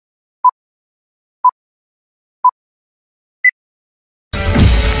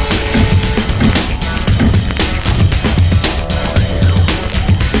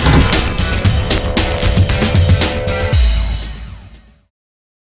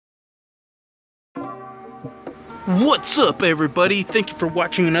What's up, everybody? Thank you for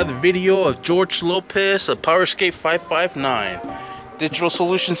watching another video of George Lopez of PowerScape 559 Digital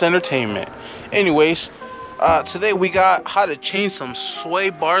Solutions Entertainment. Anyways, today we got how to change some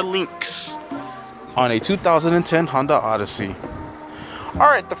sway bar links on a 2010 Honda Odyssey.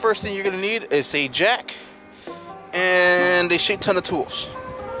 Alright, the first thing you're going to need is a jack and a shit ton of tools.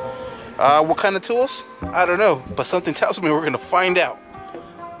 What kind of tools? I don't know, but something tells me we're going to find out.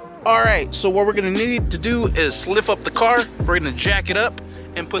 Alright, so what we're going to need to do is lift up the car. We're going to jack it up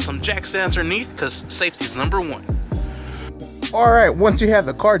and put some jack stands underneath because safety's #1. Alright, once you have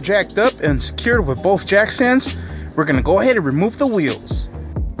the car jacked up and secured with both jack stands, we're going to go ahead and remove the wheels.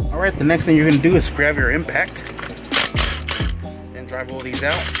 Alright, the next thing you're going to do is grab your impact and drive all these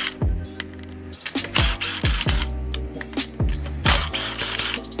out.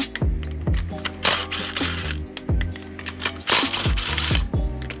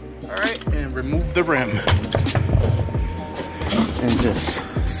 And remove the rim and just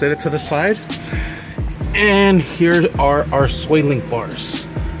set it to the side. And here are our sway link bars.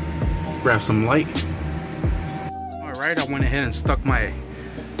 Grab some light. Alright, I went ahead and stuck my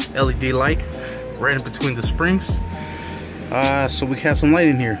LED light right in between the springs, so we have some light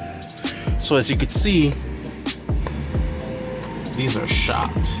in here. So as you can see, these are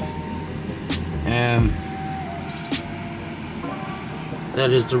shot, and that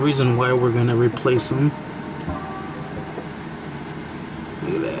is the reason why we're gonna replace them.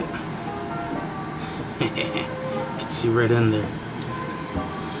 Look at that. You can see right in there.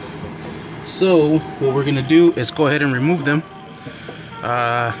 So what we're gonna do is go ahead and remove them.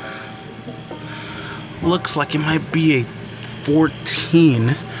 Looks like it might be a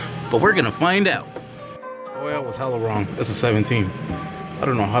 14, but we're gonna find out. Oh yeah, I was hella wrong. It's a 17. I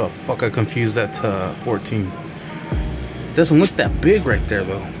don't know how the fuck I confused that to 14. Doesn't look that big right there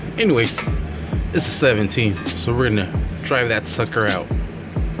though. Anyways, it's a 17, so we're gonna drive that sucker out.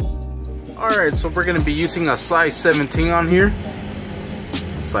 Alright, so we're gonna be using a size 17 on here.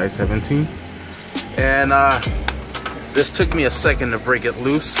 Size 17. And this took me a second to break it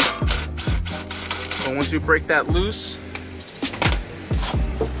loose. So once you break that loose,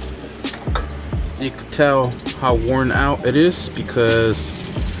 you can tell how worn out it is, because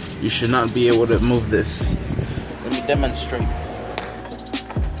you should not be able to move this. Demonstrate.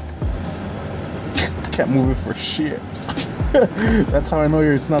 Can't move it for shit. That's how I know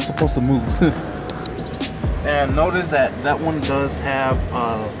it's not supposed to move. And notice that that one does have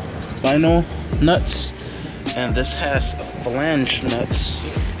vinyl nuts, and this has flange nuts.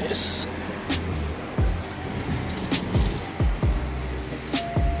 Yes.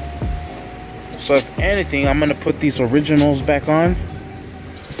 So if anything, I'm gonna put these originals back on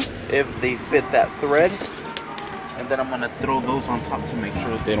if they fit that thread. And then I'm gonna throw those on top to make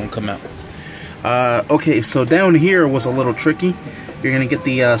sure that they don't come out. Okay, so down here was a little tricky. You're gonna get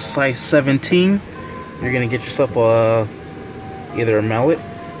the size 17. You're gonna get yourself either a mallet,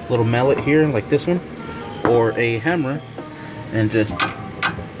 little mallet here like this one, or a hammer, and just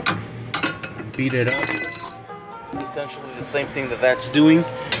beat it up. Essentially the same thing that that's doing.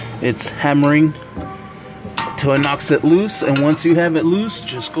 It's hammering till it knocks it loose, and once you have it loose,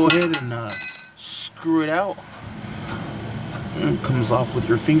 just go ahead and screw it out. And it comes off with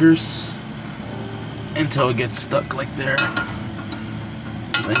your fingers until it gets stuck like there.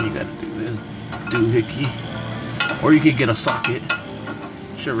 And then you gotta do this doohickey, or you could get a socket,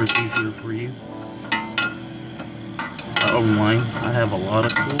 whichever is easier for you. I don't mind. I have a lot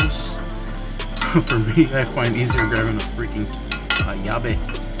of tools. For me, I find easier grabbing a freaking yabe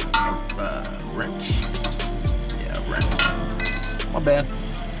wrench. Yeah, wrench. My bad.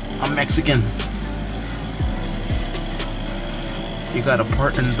 I'm Mexican. You got a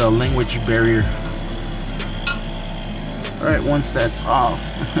part in the language barrier. Alright, once that's off,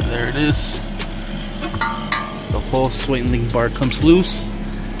 there it is. The whole sway link bar comes loose.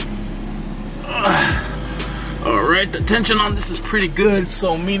 Alright, the tension on this is pretty good,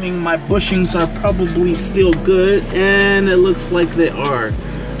 so meaning my bushings are probably still good, and it looks like they are.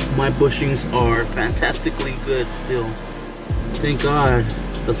 My bushings are fantastically good still. Thank God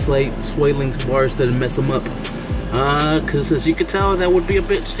the sway link bars didn't mess them up. Because as you can tell, that would be a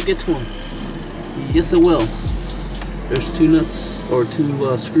bitch to get to them. Yes, it will. There's 2 nuts, or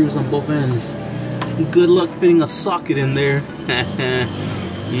 2 screws on both ends. Good luck fitting a socket in there.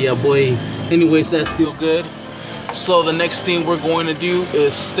 Yeah, boy. Anyways, that's still good. So the next thing we're going to do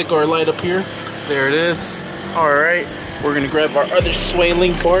is stick our light up here. There it is. Alright, we're going to grab our other sway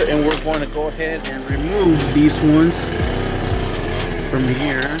link bar, and we're going to go ahead and remove these ones from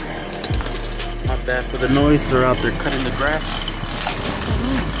here. My bad for the noise, they're out there cutting the grass.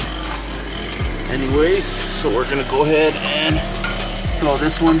 Anyways, so we're gonna go ahead and throw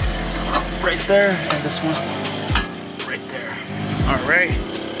this one right there and this one right there. All right.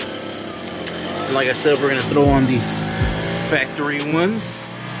 And like I said, we're gonna throw on these factory ones.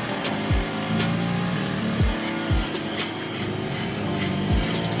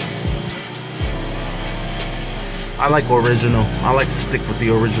 I like original. I like to stick with the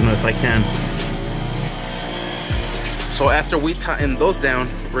original if I can. So after we tighten those down,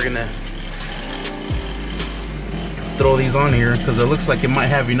 we're gonna throw these on here because it looks like it might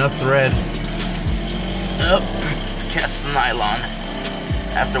have enough thread to catch the nylon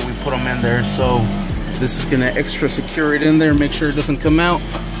after we put them in there. So this is gonna extra secure it in there, make sure it doesn't come out,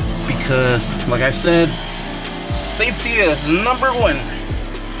 because like I said, safety is #1.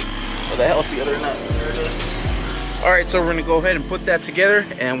 Where the hell's the other nut? There it is. All right, so we're gonna go ahead and put that together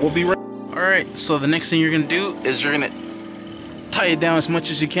and we'll be right. All right, so the next thing you're gonna do is you're gonna tie it down as much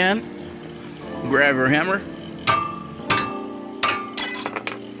as you can. Grab your hammer.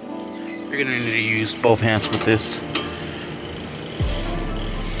 You're gonna need to use both hands with this.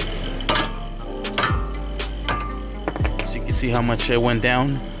 So you can see how much it went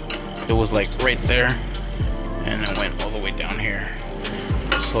down. It was like right there, and it went all the way down here.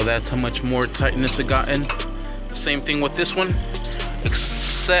 So that's how much more tightness it got in. Same thing with this one,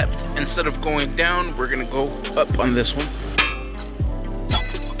 except instead of going down, we're gonna go up on this one.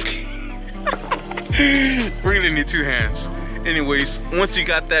 We're gonna need 2 hands. Anyways, once you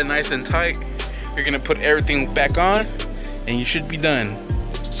got that nice and tight, you're gonna put everything back on and you should be done.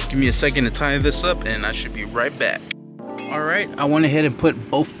 Just give me a second to tie this up and I should be right back. All right, I went ahead and put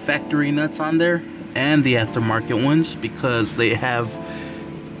both factory nuts on there and the aftermarket ones because they have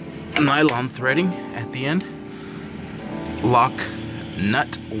nylon threading at the end. Lock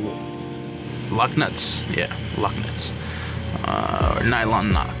nuts, yeah, lock nuts, or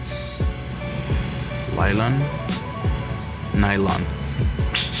nylon knots, nylon,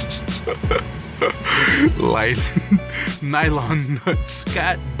 nylon nuts.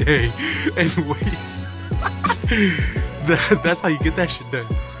 God dang. Anyways, that's how you get that shit done.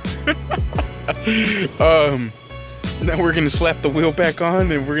 Now we're gonna slap the wheel back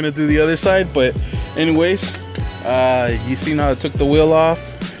on and we're gonna do the other side. But anyways, you seen how I took the wheel off,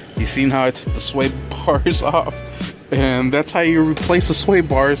 you seen how I took the sway bars off, and that's how you replace the sway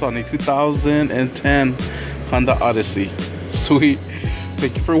bars on a 2010 Honda Odyssey. Sweet.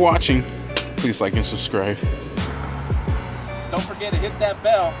 Thank you for watching. Please like and subscribe. Don't forget to hit that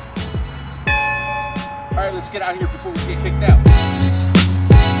bell. All right, let's get out of here before we get kicked out.